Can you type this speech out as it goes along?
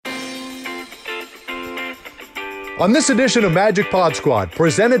On this edition of Magic Pod Squad,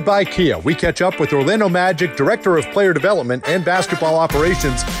 presented by Kia, we catch up with Orlando Magic Director of Player Development and Basketball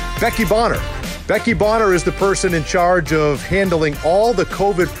Operations, Becky Bonner. Becky Bonner is the person in charge of handling all the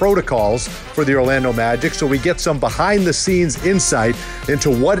COVID protocols for the Orlando Magic, so we get some behind-the-scenes insight into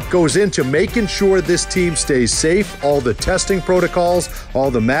what goes into making sure this team stays safe, all the testing protocols,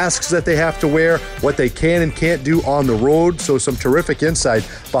 all the masks that they have to wear, what they can and can't do on the road. So some terrific insight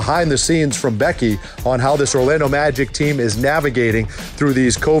behind the scenes from Becky on how this Orlando Magic team is navigating through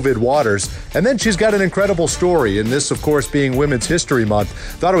these COVID waters. And then she's got an incredible story, and this, of course, being Women's History Month.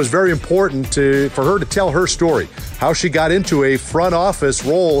 Thought it was very important for her to tell her story, how she got into a front office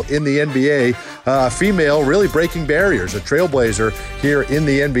role in the NBA, female really breaking barriers, a trailblazer here in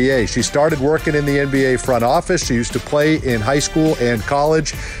the NBA. She started working in the NBA front office. She used to play in high school and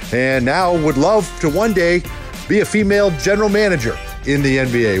college, and now would love to one day be a female general manager in the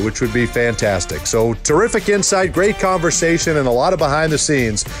NBA, which would be fantastic. So terrific insight, great conversation, and a lot of behind the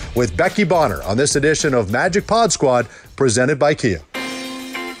scenes with Becky Bonner on this edition of Magic Pod Squad, presented by Kia.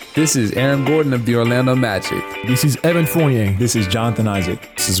 This is Aaron Gordon of the Orlando Magic. This is Evan Fournier. This is Jonathan Isaac.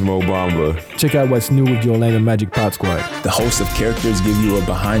 This is Mo Bamba. Check out what's new with the Orlando Magic Pod Squad. The host of characters give you a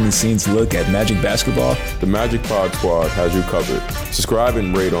behind-the-scenes look at Magic basketball. The Magic Pod Squad has you covered. Subscribe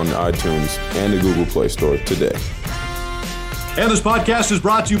and rate on iTunes and the Google Play Store today. And this podcast is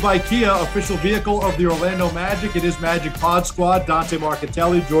brought to you by Kia, official vehicle of the Orlando Magic. It is Magic Pod Squad, Dante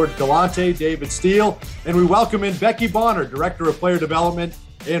Marchitelli, George Galante, David Steele, and we welcome in Becky Bonner, Director of Player Development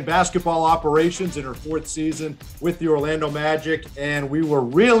and Basketball Operations in her fourth season with the Orlando Magic. And we were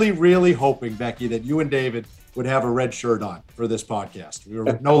really, really hoping, Becky, that you and David would have a red shirt on for this podcast.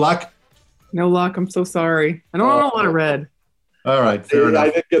 No luck? No luck. I'm so sorry. I don't know a lot of red. All right, fair enough. I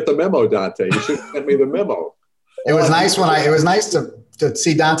didn't get the memo, Dante. You should send me the memo. It was nice to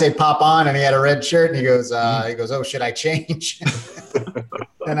see Dante pop on, and he had a red shirt, and he goes, "Oh, should I change?"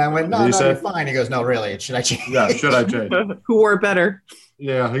 And I went, "No, you're fine." He goes, "No, really, should I change?" Yeah, should I change? Who wore it better?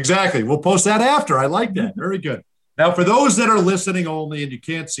 Yeah, exactly. We'll post that after. I like that. Very good. Now, for those that are listening only and you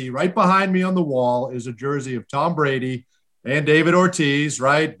can't see, right behind me on the wall is a jersey of Tom Brady and David Ortiz,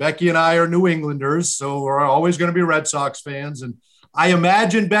 right? Becky and I are New Englanders, so we're always going to be Red Sox fans. And I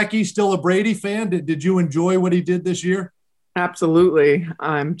imagine Becky's still a Brady fan. Did you enjoy what he did this year? Absolutely.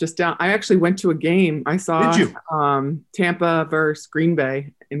 I'm just down. I actually went to a game. I saw Tampa versus Green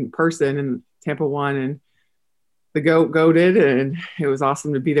Bay in person, and Tampa won, and the GOAT did, and it was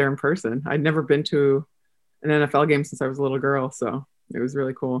awesome to be there in person. I'd never been to an NFL game since I was a little girl, so it was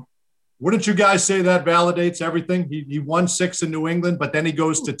really cool. Wouldn't you guys say that validates everything? He won 6 in New England, but then he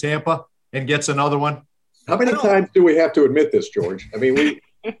goes to Tampa and gets another one. How many times do we have to admit this, George? I mean,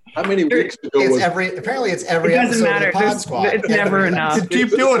 how many weeks ago apparently it's every it doesn't episode matter. of the Pod Squad. It's never enough. Keep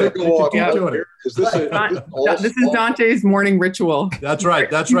doing it. Keep doing it. This is Dante's morning ritual. That's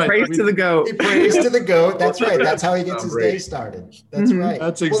right. That's right. Praise to the GOAT. He prays to the GOAT. That's right. That's how he gets his day started. That's right.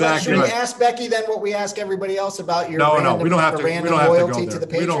 That's exactly right. Should we ask Becky then what we ask everybody else about your we don't have to. We don't have loyalty to go to the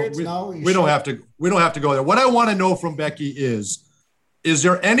there. Patriots? We don't have to. We don't have to go there. What I want to know from Becky is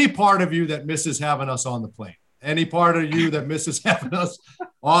there any part of you that misses having us on the plane? Any part of you that misses having us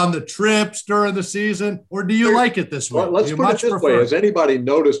on the trips during the season? Or do you like it this way? Well, let's put it this way. Has anybody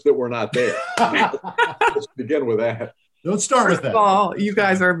noticed that we're not there? Let's begin with that. Don't start with that. First of all, you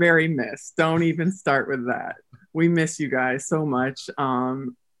guys are very missed. Don't even start with that. We miss you guys so much.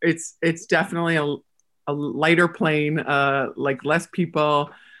 It's definitely a lighter plane, like less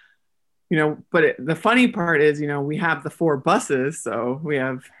people, but the funny part is, we have the 4 buses. So we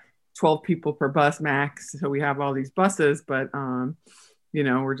have 12 people per bus max. So we have all these buses, but,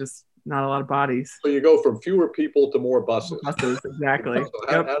 we're just not a lot of bodies. So you go from fewer people to more buses. Exactly. So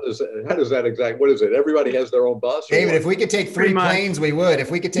how does that exactly, what is it? Everybody has their own bus? David, if we could take 3 planes, we would.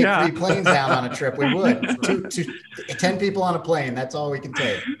 If we could take 3 planes down on a trip, we would. 10 people on a plane. That's all we can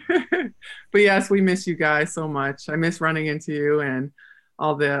take. But yes, we miss you guys so much. I miss running into you and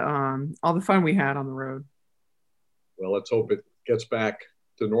all the fun we had on the road. Well, let's hope it gets back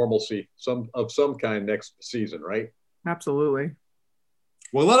to normalcy, some kind next season, right? Absolutely.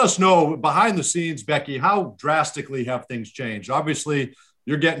 Well, let us know behind the scenes, Becky, how drastically have things changed? Obviously,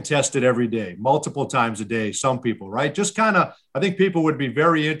 you're getting tested every day, multiple times a day, some people, right? Just kind of, I think people would be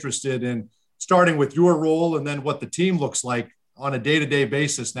very interested in starting with your role and then what the team looks like on a day-to-day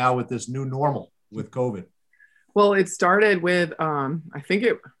basis now with this new normal with COVID. Well, it started with,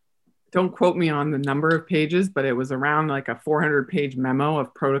 don't quote me on the number of pages, but it was around like a 400-page memo of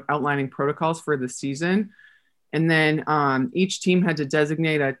outlining protocols for the season. And then each team had to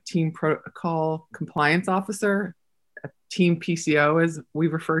designate a team protocol compliance officer, a team PCO as we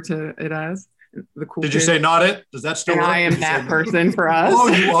refer to it as. the cool Did you kids. say not it? Does that still And work? I am Did you that say- person for us. Oh,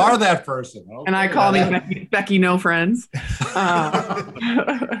 you are that person. Okay. And I call me Becky No Friends.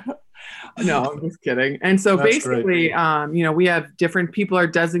 No, I'm just kidding. And so That's basically, we have different people are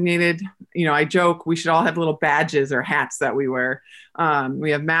designated. I joke we should all have little badges or hats that we wear.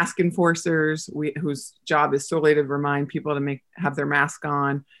 We have mask enforcers, whose job is solely to remind people to have their mask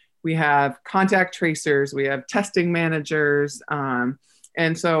on. We have contact tracers. We have testing managers.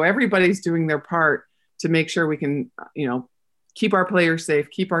 And so everybody's doing their part to make sure we can, keep our players safe,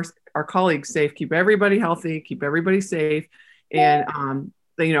 keep our colleagues safe, keep everybody healthy, keep everybody safe. And,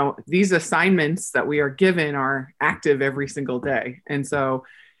 these assignments that we are given are active every single day. And so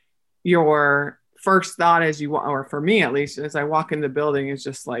your first thought or for me at least, as I walk in the building is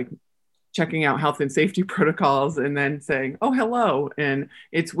just like checking out health and safety protocols and then saying, oh, hello. And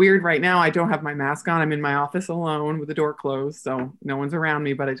it's weird right now. I don't have my mask on. I'm in my office alone with the door closed. So no one's around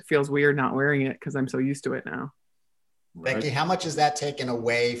me, but it feels weird not wearing it because I'm so used to it now. Becky, how much is that taken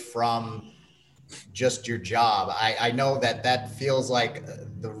away from just your job? I know that feels like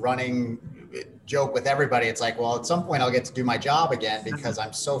the running joke with everybody. It's like, well, at some point I'll get to do my job again because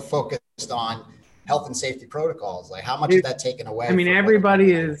I'm so focused on health and safety protocols. Like, how much is that taken away? I mean,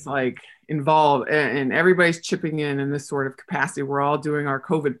 everybody is like involved and everybody's chipping in this sort of capacity. We're all doing our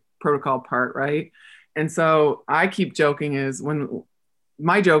COVID protocol part, right? And so I keep joking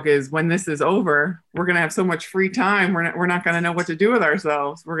when this is over, we're going to have so much free time. We're not going to know what to do with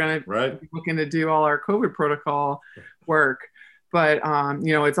ourselves. We're going to be looking to do all our COVID protocol work. But,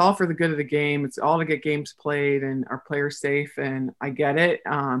 it's all for the good of the game. It's all to get games played and our players safe. And I get it.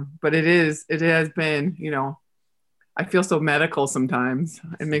 But it has been, I feel so medical sometimes.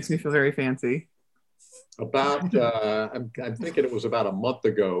 It makes me feel very fancy. About, I'm thinking it was about a month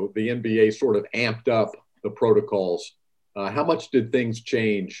ago, the NBA sort of amped up the protocols. How much did things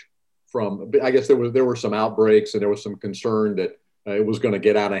change from, I guess there were some outbreaks and there was some concern that it was going to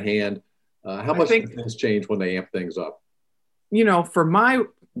get out of hand. How much did things change when they amped things up? For my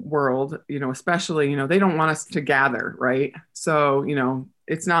world, especially, they don't want us to gather, right? So,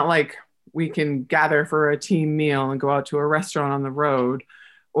 it's not like we can gather for a team meal and go out to a restaurant on the road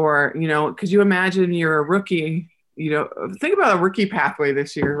or, could you imagine you're a rookie? Think about a rookie pathway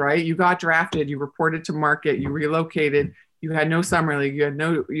this year, right? You got drafted, you reported to market, you relocated, you had no summer league, you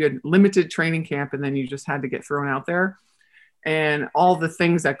had limited training camp, and then you just had to get thrown out there and all the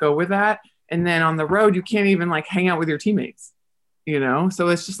things that go with that. And then on the road, you can't even like hang out with your teammates, so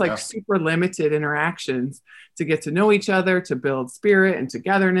it's just like super limited interactions to get to know each other, to build spirit and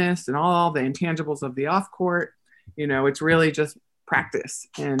togetherness and all the intangibles of the off court. It's really just practice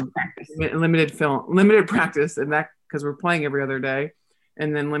and limited practice, and that because we're playing every other day,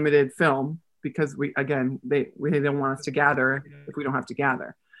 and then limited film because they don't want us to gather if we don't have to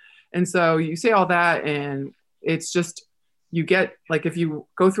gather. And so you say all that, and it's just you get like if you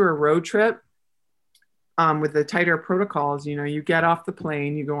go through a road trip with the tighter protocols, you get off the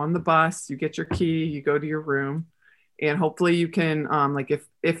plane, you go on the bus, you get your key, you go to your room. And hopefully you can,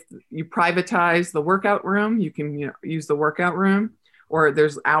 if you privatize the workout room, you can use the workout room, or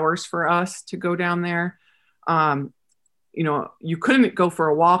there's hours for us to go down there. You couldn't go for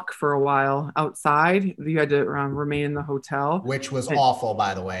a walk for a while outside. You had to remain in the hotel. Which was awful,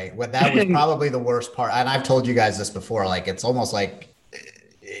 by the way. That was probably the worst part. And I've told you guys this before, like it's almost like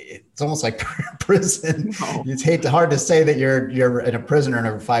prison. No. It's hard to say that you're in a prisoner in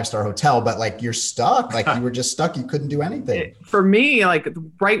a 5-star hotel, but like you're stuck, like you were just stuck. You couldn't do anything. For me, like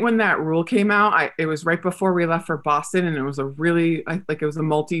right when that rule came out, it was right before we left for Boston, and it was it was a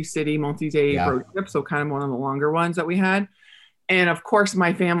multi-city, multi-day road trip. So kind of one of the longer ones that we had. And of course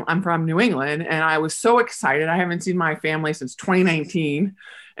my family, I'm from New England, and I was so excited. I haven't seen my family since 2019.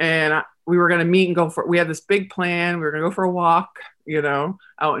 And we were going to meet and we had this big plan. We were going to go for a walk,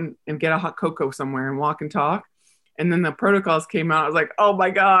 out and get a hot cocoa somewhere and walk and talk. And then the protocols came out. I was like, oh my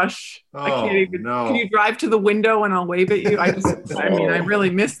gosh, I can't even, can you drive to the window and I'll wave at you? I really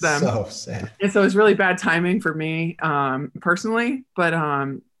miss them. So sad. And so it was really bad timing for me personally. But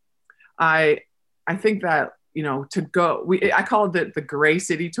I think that, to go, I called it the gray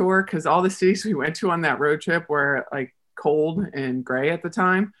city tour because all the cities we went to on that road trip were like cold and gray at the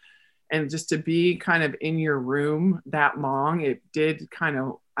time. And just to be kind of in your room that long,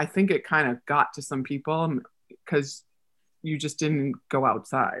 I think it kind of got to some people because you just didn't go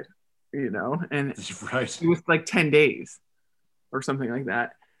outside, and it was like 10 days or something like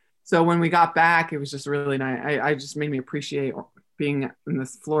that. So when we got back, it was just really nice. I just made me appreciate being in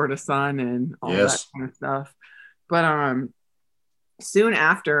this Florida sun and all that kind of stuff. But soon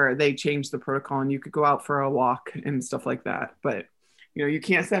after they changed the protocol and you could go out for a walk and stuff like that. But you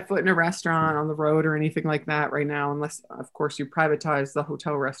can't set foot in a restaurant on the road or anything like that right now, unless, of course, you privatize the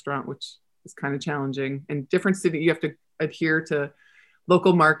hotel restaurant, which is kind of challenging. In different cities, you have to adhere to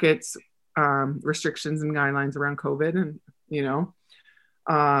local markets, restrictions and guidelines around COVID. And,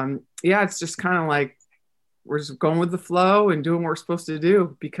 it's just kind of like we're just going with the flow and doing what we're supposed to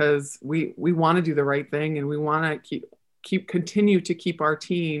do, because we want to do the right thing, and we want to continue to keep our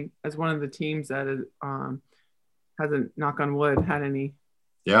team as one of the teams that is, hasn't, knock on wood, had any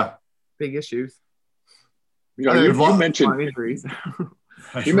big issues. You mentioned injuries.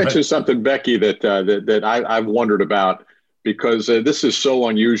 You mentioned something, Becky, that I've wondered about, because this is so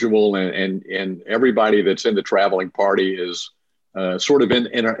unusual, and everybody that's in the traveling party is sort of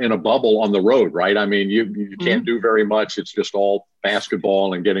in a bubble on the road, right? I mean, you can't do very much. It's just all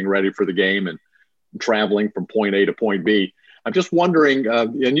basketball and getting ready for the game and traveling from point A to point B. I'm just wondering,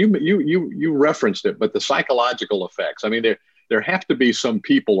 and you referenced it, but the psychological effects. I mean, there have to be some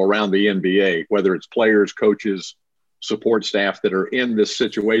people around the NBA, whether it's players, coaches, support staff, that are in this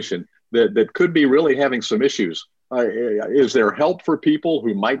situation that could be really having some issues. Is there help for people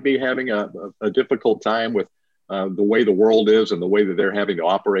who might be having a difficult time with the way the world is and the way that they're having to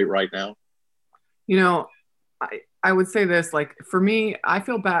operate right now? I would say this, like, for me, I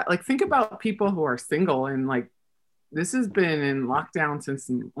feel bad. Like, think about people who are single, and like, this has been in lockdown since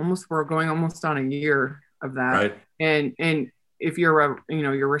we're going almost on a year of that. Right. And if you're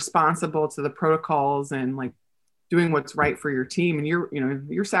you're responsible to the protocols and like doing what's right for your team, and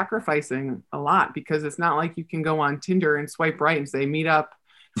you're sacrificing a lot, because it's not like you can go on Tinder and swipe right and say meet up,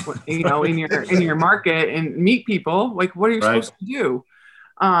 in your market and meet people. Like, what are you supposed to do?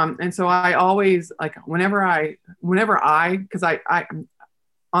 And so I always, like, whenever I, because I'm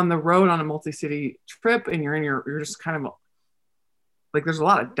on the road on a multi-city trip, and you're just kind of like, there's a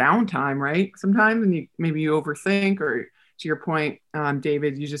lot of downtime, right? Sometimes, and maybe you overthink, or to your point,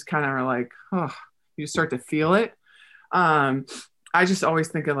 David, you just kind of are like, oh, you start to feel it. I just always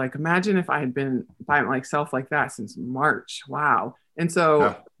think of, like, imagine if I had been by myself like that since March. Wow. And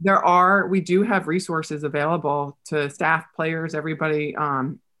so we do have resources available to staff, players, everybody,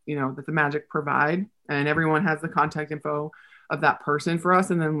 that the Magic provide, and everyone has the contact info of that person for us.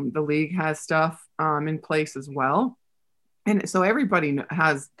 And then the league has stuff in place as well. And so everybody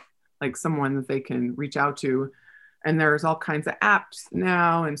has like someone that they can reach out to. And there's all kinds of apps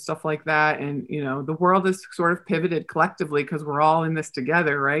now and stuff like that. And, the world is sort of pivoted collectively, because we're all in this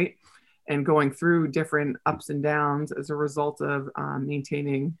together, right? And going through different ups and downs as a result of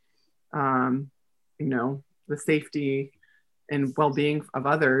maintaining, the safety and well-being of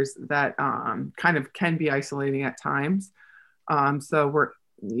others that kind of can be isolating at times. So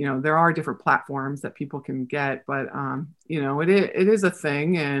there are different platforms that people can get, but, it is a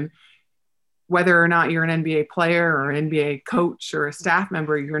thing. And whether or not you're an NBA player or an NBA coach or a staff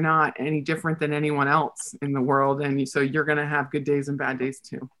member, you're not any different than anyone else in the world. And so you're going to have good days and bad days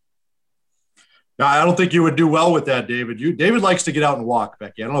too. No, I don't think you would do well with that, David. David likes to get out and walk,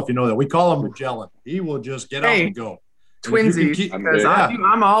 Becky. I don't know if you know that. We call him Magellan. He will just get out and go. Twinsies.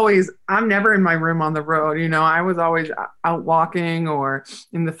 I'm never in my room on the road. I was always out walking or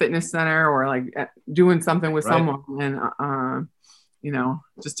in the fitness center or like doing something with someone, and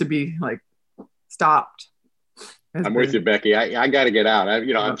just to be like stopped. I'm with you, Becky. I got to get out.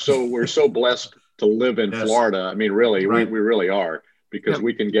 We're so blessed to live in Florida. I mean, really, we really are, because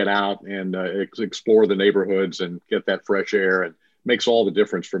we can get out and explore the neighborhoods and get that fresh air, and makes all the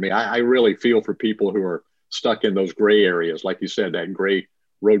difference for me. I really feel for people who are stuck in those gray areas. Like you said, that gray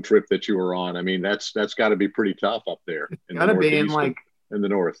road trip that you were on. I mean, that's got to be pretty tough up there. In the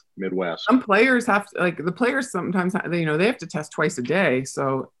North, Midwest. Some players have to, like, the players sometimes, they have to test twice a day.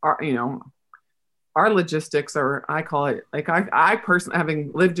 So our logistics are, I call it, like, I personally,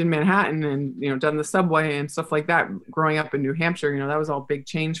 having lived in Manhattan and, done the subway and stuff like that, growing up in New Hampshire, that was all big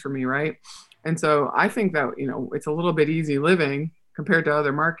change for me. Right. And so I think that, it's a little bit easy living compared to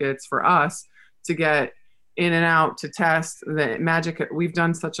other markets for us to get in and out to test. The Magic, we've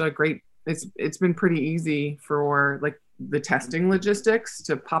done such a great, it's been pretty easy for like the testing logistics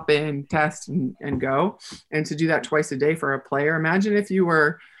to pop in, test and go, and to do that twice a day for a player. Imagine if you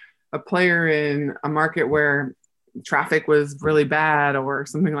were a player in a market where traffic was really bad or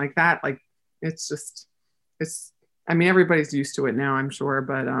something like that. Like, everybody's used to it now, I'm sure,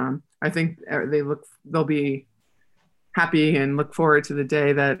 but I think they'll be happy and look forward to the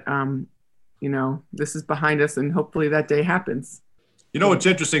day that, this is behind us, and hopefully that day happens. What's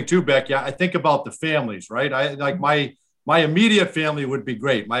interesting too, Becky, I think about the families, right? I like my immediate family would be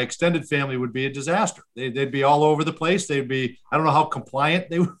great. My extended family would be a disaster. They'd be all over the place. I don't know how compliant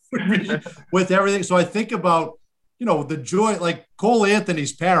they would be with everything. So I think about, the joy, like Cole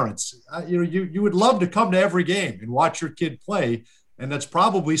Anthony's parents, you would love to come to every game and watch your kid play. And that's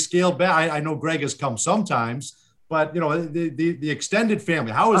probably scaled back. I know Greg has come sometimes, but the extended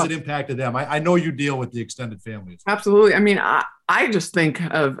family, how has it impacted them? I know you deal with the extended families. Absolutely. I mean, I just think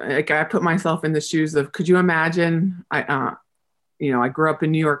of, like, I put myself in the shoes of, could you imagine? I grew up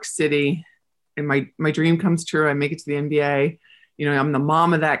in New York City, and my dream comes true. I make it to the NBA. I'm the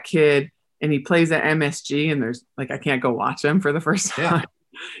mom of that kid, and he plays at MSG, and there's like, I can't go watch him for the first time.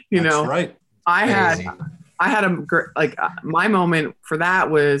 That's right. I had my moment for that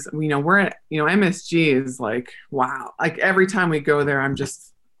was, we're at, MSG is like, wow. Like every time we go there,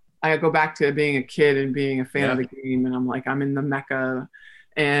 I go back to being a kid and being a fan of the game. And I'm like, I'm in the Mecca,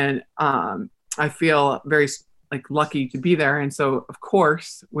 and I feel very lucky to be there. And so of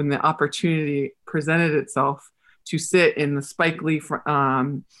course, when the opportunity presented itself to sit in the Spike Lee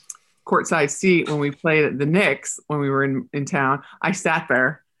courtside seat when we played at the Knicks, when we were in town, I sat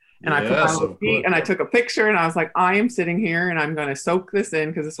there. And I put my feet and I took a picture, and I was like, I am sitting here and I'm going to soak this in,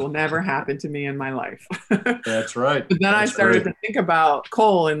 because this will never happen to me in my life. That's right. But then I started to think about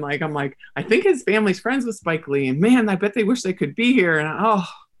Cole, and I'm like, I think his family's friends with Spike Lee, and man, I bet they wish they could be here. And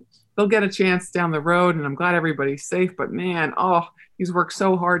they'll get a chance down the road, and I'm glad everybody's safe. But man, he's worked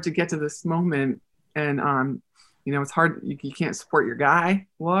so hard to get to this moment. And, it's hard. You can't support your guy.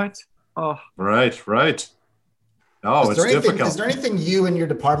 What? Oh, right. Oh, it's difficult. Is there anything you and your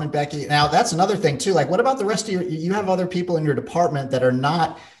department, Becky? Now, that's another thing too. Like, what about the rest of you have other people in your department that are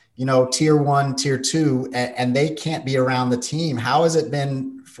not, tier 1, tier 2, and they can't be around the team. How has it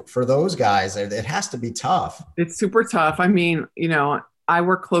been for those guys? It has to be tough. It's super tough. I mean, I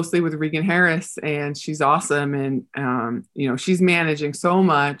work closely with Regan Harris, and she's awesome. And, she's managing so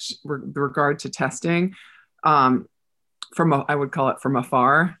much with regard to testing I would call it from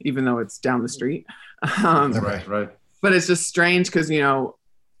afar, even though it's down the street. Right. But it's just strange because,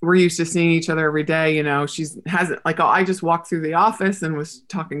 we're used to seeing each other every day. I just walked through the office and was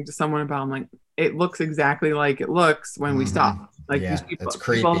talking to someone about, I'm like, it looks exactly like it looks when we stop. Like, these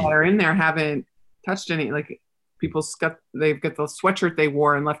people that are in there haven't touched any, like, they've got the sweatshirt they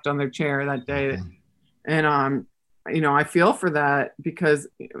wore and left on their chair that day. And, I feel for that, because,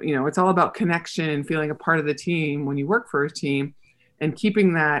 it's all about connection and feeling a part of the team when you work for a team. And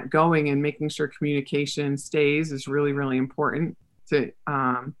keeping that going and making sure communication stays is really, really important to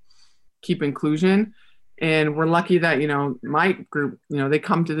keep inclusion. And we're lucky that, my group, they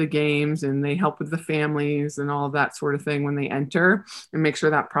come to the games and they help with the families and all of that sort of thing when they enter, and make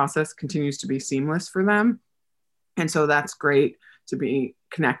sure that process continues to be seamless for them. And so that's great to be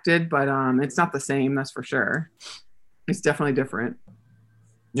connected, but it's not the same, that's for sure. It's definitely different.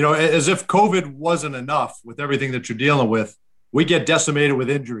 As if COVID wasn't enough with everything that you're dealing with, we get decimated with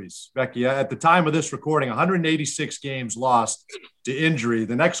injuries. Becky, at the time of this recording, 186 games lost to injury.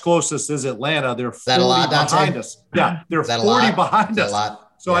 The next closest is Atlanta. They're 40 behind us. Yeah, they're 40 behind us.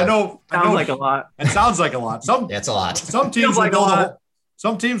 So I know. Sounds like a lot. It sounds like a lot. It's a lot. Some teams will go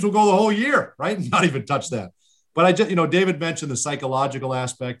some teams will go the whole year, right? And not even touch that. But I just, David mentioned the psychological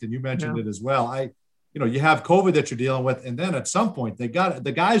aspect, and you mentioned it as well. You have COVID that you're dealing with, and then at some point the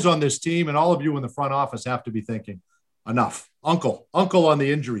guys on this team and all of you in the front office have to be thinking, enough. Uncle on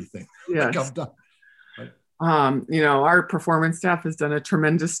the injury thing. Yes. I'm done. Right. Our performance staff has done a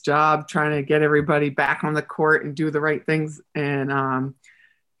tremendous job trying to get everybody back on the court and do the right things. And,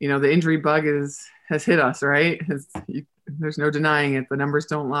 the injury bug has hit us, right? There's no denying it. The numbers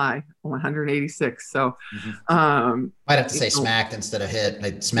don't lie. 186. So, might have to say smacked instead of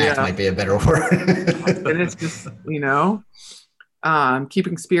hit. Smacked might be a better word. And it's just,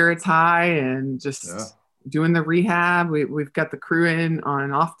 keeping spirits high and just doing the rehab. We've got the crew in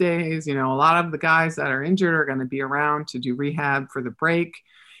on off days. A lot of the guys that are injured are going to be around to do rehab for the break,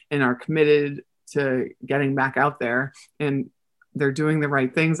 and are committed to getting back out there, and they're doing the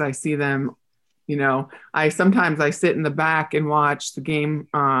right things. I see them, sometimes I sit in the back and watch the game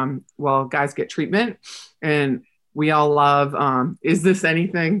while guys get treatment, and we all love Is This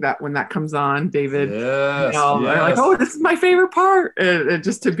Anything? That when that comes on, David, they're like, oh, this is my favorite part. And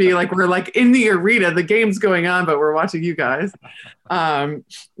just to be like, we're like in the arena, the game's going on, but we're watching you guys.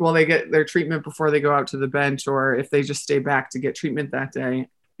 While they get their treatment before they go out to the bench, or if they just stay back to get treatment that day.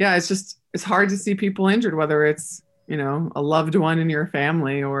 Yeah, it's hard to see people injured, whether it's, a loved one in your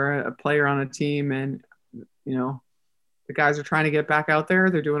family or a player on a team. And, the guys are trying to get back out there.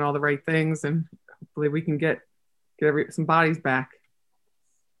 They're doing all the right things, and hopefully we can get some bodies back.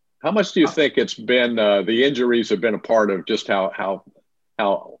 How much do you think it's been, the injuries have been a part of just how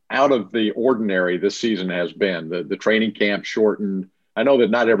out of the ordinary this season has been? The training camp shortened. I know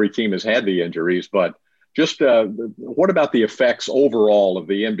that not every team has had the injuries, but Just what about the effects overall of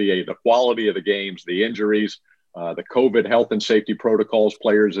the NBA, the quality of the games, the injuries, the COVID health and safety protocols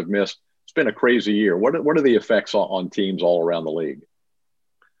players have missed? It's been a crazy year. What are the effects on teams all around the league?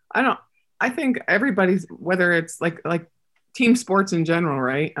 I think everybody's, whether it's like team sports in general,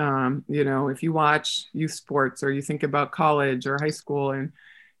 right? If you watch youth sports or you think about college or high school, and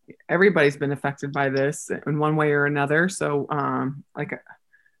everybody's been affected by this in one way or another. So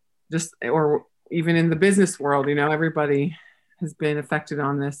or even in the business world, everybody has been affected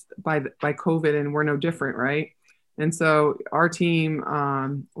on this by COVID, and we're no different, right? And so our team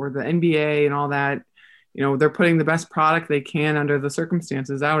or the NBA and all that, they're putting the best product they can under the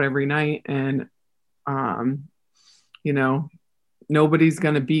circumstances out every night. And, nobody's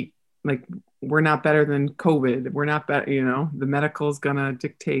going to beat, we're not better than COVID. We're not better, the medical is going to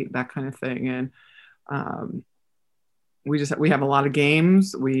dictate that kind of thing. And we have a lot of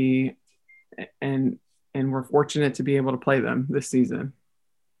games. And we're fortunate to be able to play them this season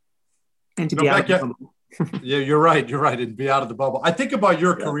and to be out of the bubble. Yeah, you're right. And be out of the bubble. I think about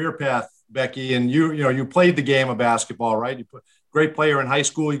your career path, Becky, and you played the game of basketball, right? You put great player in high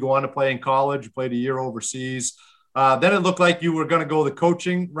school. You go on to play in college. You played a year overseas. Then it looked like you were going to go the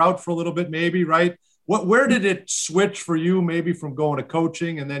coaching route for a little bit, maybe, right? Where did it switch for you, maybe from going to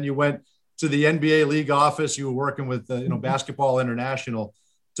coaching, and then you went to the NBA league office? You were working with Basketball International,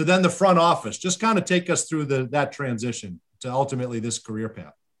 to then the front office. Just kind of take us through that transition to ultimately this career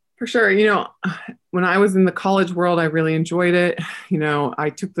path. For sure. When I was in the college world, I really enjoyed it. I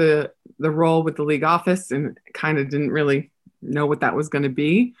took the role with the league office and kind of didn't really know what that was going to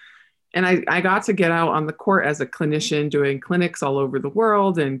be. And I got to get out on the court as a clinician, doing clinics all over the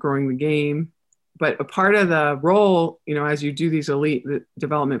world and growing the game. But a part of the role, as you do these elite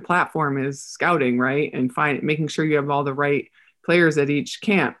development platform, is scouting, right? And making sure you have all the right players at each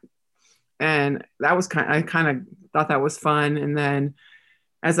camp. And that was I kind of thought that was fun. And then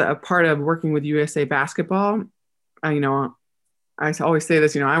as a part of working with USA Basketball, I always say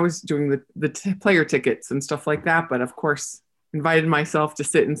this, I was doing the player tickets and stuff like that, but of course invited myself to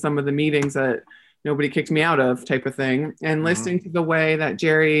sit in some of the meetings that nobody kicked me out of, type of thing. And listening to the way that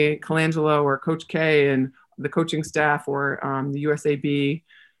Jerry Colangelo or Coach K and the coaching staff or the USAB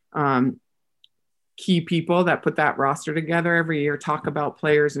key people that put that roster together every year, talk about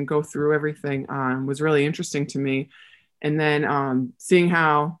players and go through everything was really interesting to me. And then seeing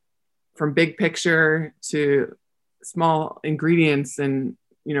how from big picture to small ingredients and,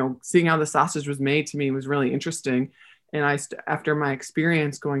 seeing how the sausage was made, to me was really interesting. And after my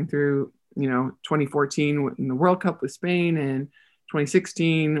experience going through, 2014 in the World Cup with Spain and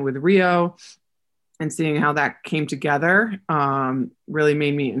 2016 with Rio, and seeing how that came together really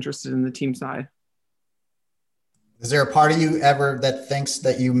made me interested in the team side. Is there a part of you ever that thinks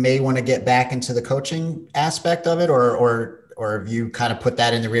that you may want to get back into the coaching aspect of it, or have you kind of put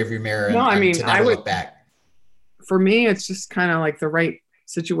that in the rearview mirror? No, I mean, I would look back. For me, it's just kind of like the right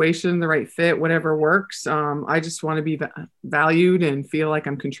situation, the right fit, whatever works. I just want to be valued and feel like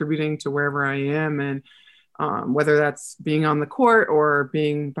I'm contributing to wherever I am, and whether that's being on the court or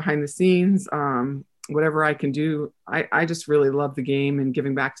being behind the scenes, whatever I can do. I just really love the game and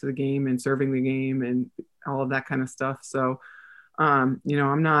giving back to the game and serving the game and all of that kind of stuff. So, I'm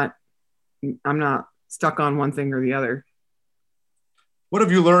not stuck on one thing or the other. What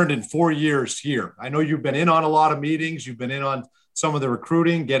have you learned in 4 years here? I know you've been in on a lot of meetings. You've been in on some of the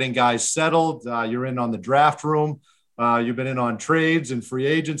recruiting, getting guys settled. You're in on the draft room. You've been in on trades and free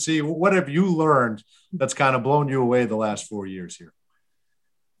agency. What have you learned that's kind of blown you away the last 4 years here?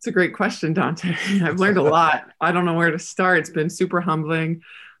 It's a great question, Dante. I've learned a lot. I don't know where to start. It's been super humbling.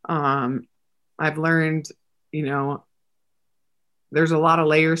 I've learned, there's a lot of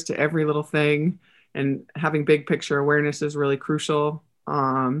layers to every little thing, and having big picture awareness is really crucial.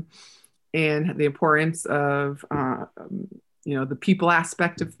 And the importance of, the people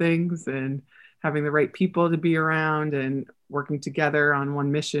aspect of things, and having the right people to be around and working together on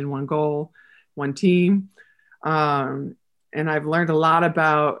one mission, one goal, one team. And I've learned a lot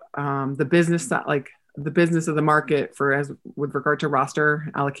about the business the business of the market with regard to roster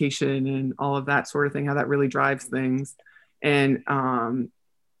allocation and all of that sort of thing, how that really drives things. And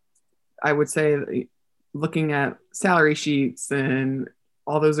I would say looking at salary sheets and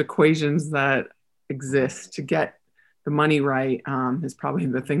all those equations that exist to get the money right is probably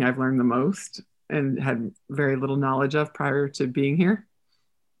the thing I've learned the most and had very little knowledge of prior to being here.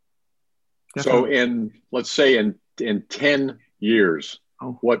 Definitely. So in 10 years,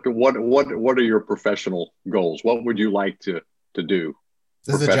 what are your professional goals? What would you like to do?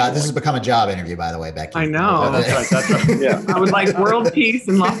 This is a job. This has become a job interview, by the way, Becky. I know. That's right. Yeah. I would like world peace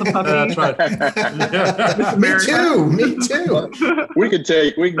and lots of puppies. That's right. Me too. We can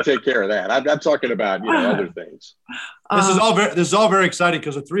take care of that. I'm talking about other things. This is all very exciting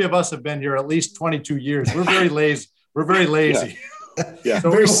because the three of us have been here at least 22 years. We're very lazy. Yeah. So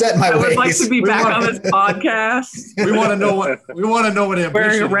Very set in my I would ways. like to be back on this podcast. We want to know what ambition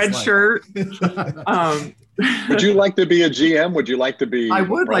Wearing a is red like. shirt. Would you like to be a GM? Would you like to be I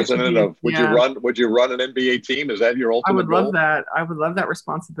would like to president be, of? Would you run an NBA team? Is that your ultimate I would goal? love that. I would love that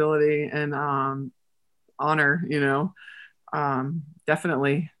responsibility and honor.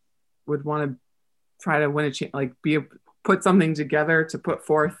 Definitely would want to try to win put something together to put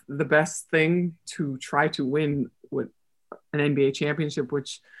forth the best thing to try to win with an NBA championship,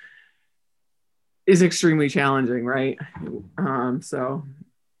 which is extremely challenging, right?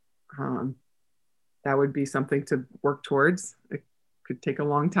 That would be something to work towards. It could take a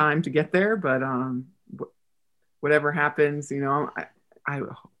long time to get there, but whatever happens, I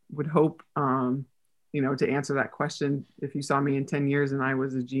would hope, to answer that question, if you saw me in 10 years and I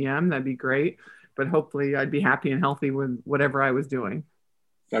was a GM, that'd be great. But hopefully I'd be happy and healthy with whatever I was doing.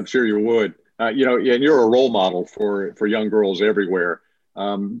 I'm sure you would. And you're a role model for young girls everywhere.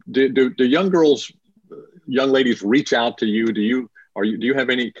 Do young ladies reach out to you? Do you have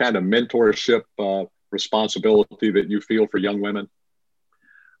any kind of mentorship responsibility that you feel for young women?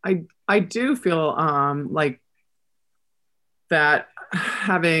 I do feel like that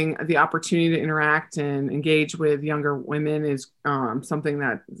having the opportunity to interact and engage with younger women is something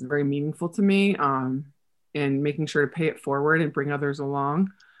that is very meaningful to me, and making sure to pay it forward and bring others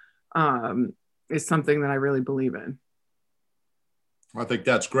along is something that I really believe in. I think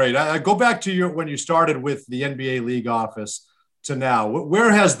that's great. I go back to when you started with the NBA league office to now.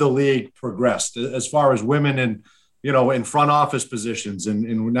 Where has the league progressed as far as women in front office positions?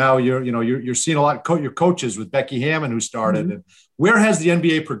 And now you're seeing a lot of your coaches with Becky Hammon, who started. Mm-hmm. And where has the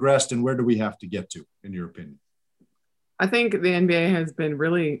NBA progressed, and where do we have to get to, in your opinion? I think the NBA has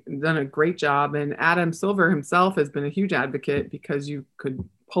really done a great job, and Adam Silver himself has been a huge advocate, because you could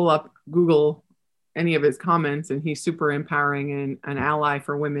pull up Google any of his comments, and he's super empowering and an ally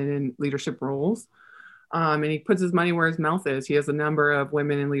for women in leadership roles. And he puts his money where his mouth is. He has a number of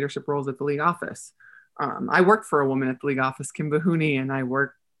women in leadership roles at the league office. I worked for a woman at the league office, Kim Bahuni, and I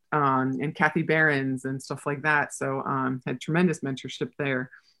worked and Kathy Behrens and stuff like that. So had tremendous mentorship there.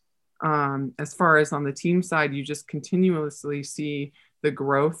 As far as on the team side, you just continuously see the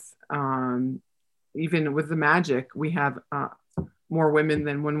growth. Even with the Magic, we have more women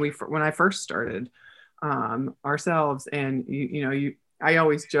than when I first started ourselves. And I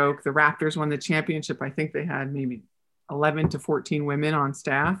always joke, the Raptors won the championship. I think they had maybe 11 to 14 women on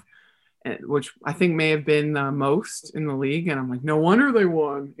staff, which I think may have been the most in the league. And I'm like, no wonder they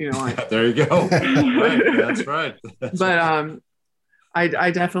won. There you go. Right. That's right. But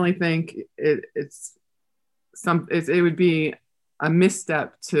I definitely think it would be a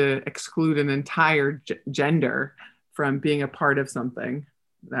misstep to exclude an entire gender from being a part of something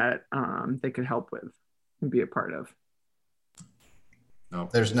that they could help with and be a part of. No.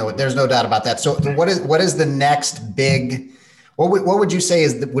 There's no doubt about that. So what is the next big, what would you say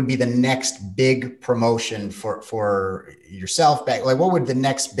would be the next big promotion for yourself back? Like, what would the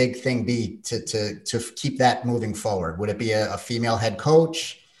next big thing be to keep that moving forward? Would it be a female head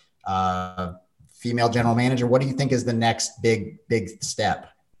coach, female general manager? What do you think is the next big step?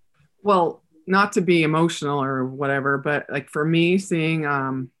 Well, not to be emotional or whatever, but like for me, seeing,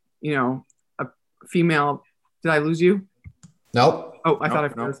 a female, did I lose you? Nope. Oh, I thought I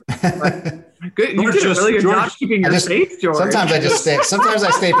froze. Good. You did a really good job keeping your face, George. Sometimes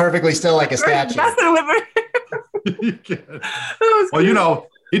I stay perfectly still like a statue. Well,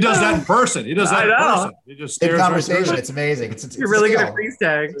 he does that in person. He does that in person. He just stares in conversation. Right it's amazing. You're really good at freeze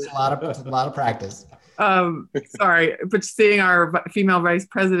tag. It's a lot of practice. Sorry, but seeing our female vice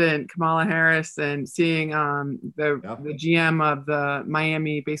president Kamala Harris and seeing the GM of the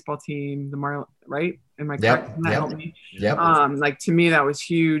Miami baseball team, the Marlins, right? Am I correct? That helped me. Yep. Like to me, that was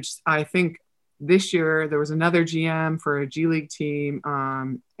huge. I think this year there was another GM for a G League team,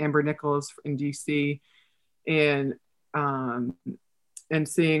 Amber Nichols in DC, and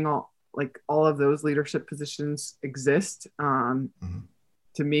seeing all of those leadership positions exist.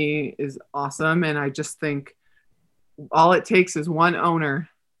 To me is awesome. And I just think all it takes is one owner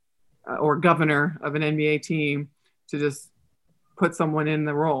or governor of an NBA team to just put someone in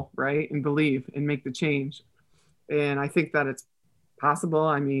the role, right? And believe and make the change. And I think that it's possible.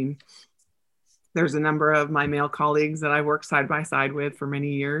 I mean, there's a number of my male colleagues that I worked side by side with for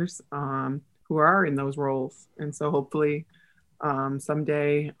many years who are in those roles. And so hopefully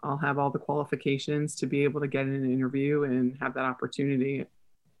someday I'll have all the qualifications to be able to get in an interview and have that opportunity.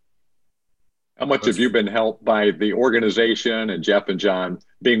 How much have you been helped by the organization and Jeff and John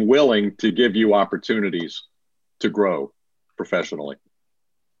being willing to give you opportunities to grow professionally?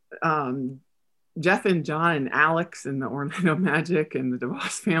 Jeff and John and Alex and the Orlando Magic and the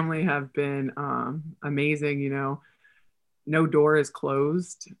DeVos family have been amazing. You know, no door is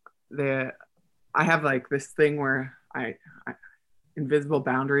closed. I have like this thing where I invisible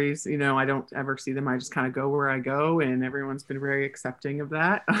boundaries, you know, I don't ever see them. I just kind of go where I go, and everyone's been very accepting of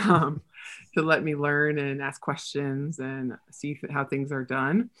that, to let me learn and ask questions and see how things are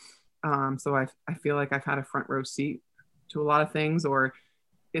done. So I feel like I've had a front row seat to a lot of things, or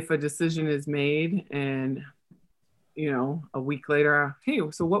if a decision is made and, you know, a week later, hey,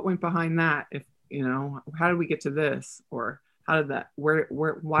 so what went behind that? If, you know, how did we get to this? Or how did that,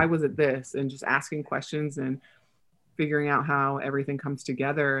 why was it this? And just asking questions and figuring out how everything comes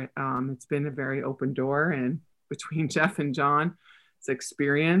together. It's been a very open door, and between Jeff and John's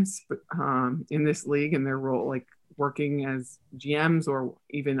experience in this league and their role, like working as GMs or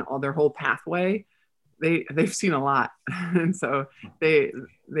even all their whole pathway, they've seen a lot. And so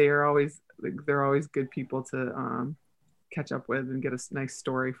they're always good people to catch up with and get a nice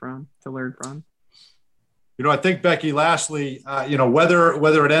story to learn from. You know, I think, Becky, lastly, you know,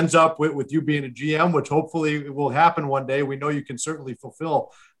 whether it ends up with you being a GM, which hopefully will happen one day, we know you can certainly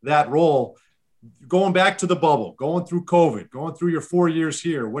fulfill that role. Going back to the bubble, going through COVID, going through your 4 years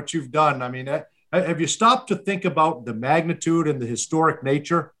here, what you've done, I mean, have you stopped to think about the magnitude and the historic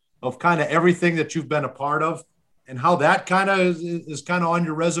nature of kind of everything that you've been a part of, and how that kind of is kind of on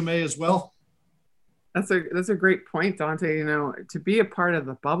your resume as well? That's a great point, Dante. You know, to be a part of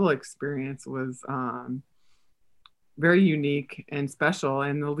the bubble experience was very unique and special.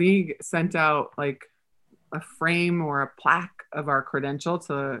 And the league sent out like a frame or a plaque of our credential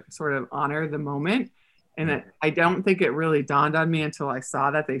to sort of honor the moment. And I don't think it really dawned on me until I saw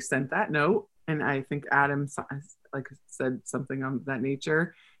that they sent that note. And I think Adam said something of that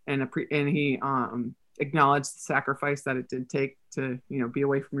nature. And he acknowledged the sacrifice that it did take to, you know, be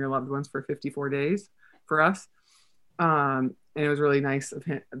away from your loved ones for 54 days for us. And it was really nice of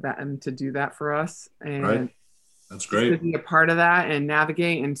him to do that for us. And right. That's great. To be a part of that and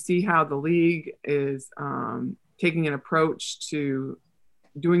navigate and see how the league is taking an approach to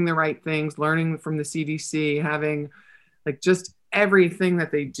doing the right things, learning from the CDC, having like just everything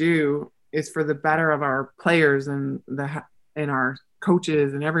that they do is for the better of our players and our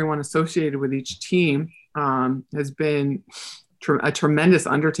coaches and everyone associated with each team, has been a tremendous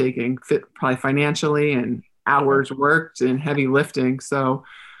undertaking, probably financially and hours worked and heavy lifting. So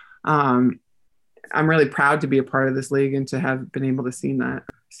I'm really proud to be a part of this league and to have been able to see that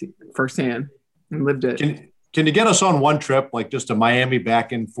firsthand and lived it. Can you get us on one trip, like just to Miami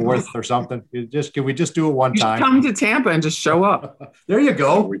back and forth or something? Can we just do it one time? Come to Tampa and just show up. There you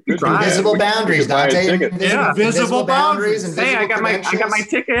go. Invisible boundaries, Dante. Invisible boundaries. Hey, I got my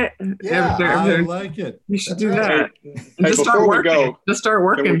ticket. Yeah, I like it. You should do that. Hey, just start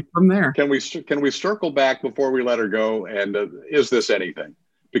working from there. Can we circle back before we let her go? And is this anything?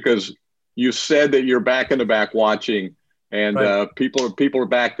 Because you said that you're back in the back watching, and right. people are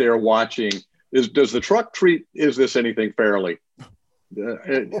back there watching. Does the truck treat Is This Anything fairly?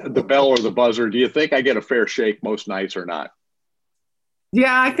 The bell or the buzzer, do you think I get a fair shake most nights or not?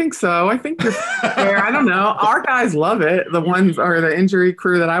 Yeah, I think so. I think you're fair. I don't know. Our guys love it. The ones or the injury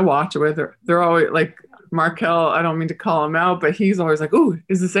crew that I watch with, they're always like Markel. I don't mean to call him out, but he's always like, "Ooh,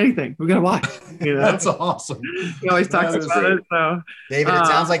 is this anything? We gotta watch." You know? That's awesome. He always talks about it. So, David, it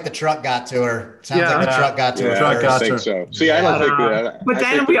sounds like the truck got to her. Sounds like the truck got to her. I think so. See, I don't think that. But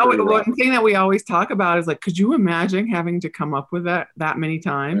then one thing that we always talk about is like, could you imagine having to come up with that lot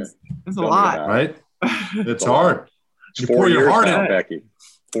times? That's a lot, right? It's hard. It's 4 years now, Becky.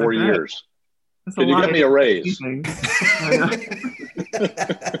 4 years. Can you get me a raise? It's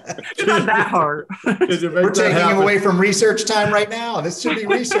not that hard. We're taking him away from research time right now. This should be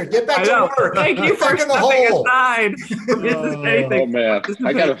research. Get back to work. Thank you for stepping aside. Oh man,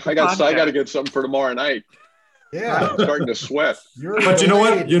 I gotta get something for tomorrow night. Yeah, I'm starting to sweat. But you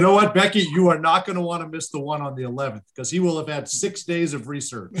know what, Becky, you are not going to want to miss the one on the 11th because he will have had 6 days of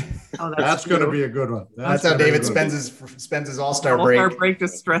research. Oh, that's going to be a good one. That's how David spends his All-Star break. All-Star break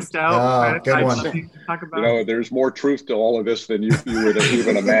just stressed out. Oh, good one. Talk about. You know, there's more truth to all of this than you would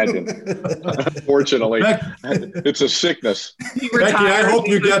even imagine. Unfortunately, it's a sickness. Becky, I hope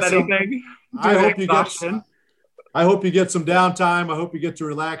you get some. I hope you get some downtime. I hope you get to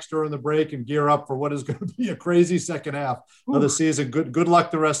relax during the break and gear up for what is going to be a crazy second half of the season. Good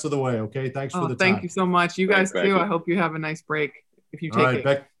luck the rest of the way. Okay. Thanks for the time. Thank you so much. You guys too. I hope you have a nice break if you take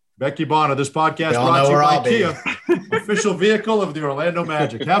it. Becky Bonner, this podcast brought to you by Kia, official vehicle of the Orlando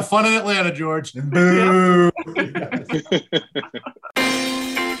Magic. Have fun in Atlanta, George. Boo.